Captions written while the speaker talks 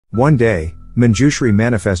One day, Manjushri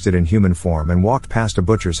manifested in human form and walked past a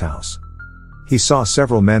butcher's house. He saw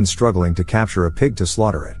several men struggling to capture a pig to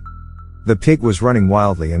slaughter it. The pig was running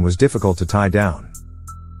wildly and was difficult to tie down.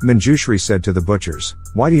 Manjushri said to the butchers,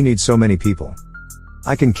 "Why do you need so many people?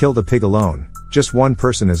 I can kill the pig alone, just one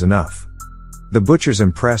person is enough." The butchers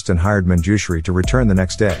impressed and hired Manjushri to return the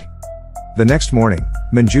next day. The next morning,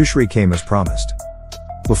 Manjushri came as promised.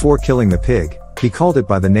 Before killing the pig, he called it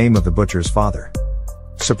by the name of the butcher's father.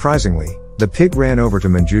 Surprisingly, the pig ran over to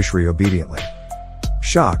Manjushri obediently.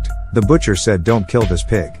 Shocked, the butcher said, "Don't kill this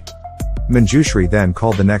pig." Manjushri then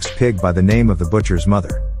called the next pig by the name of the butcher's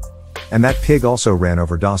mother. And that pig also ran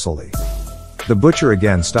over docilely. The butcher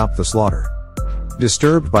again stopped the slaughter,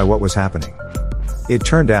 disturbed by what was happening. It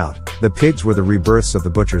turned out, the pigs were the rebirths of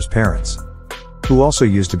the butcher's parents, who also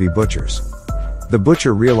used to be butchers. The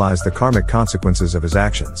butcher realized the karmic consequences of his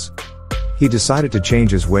actions. He decided to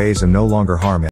change his ways and no longer harm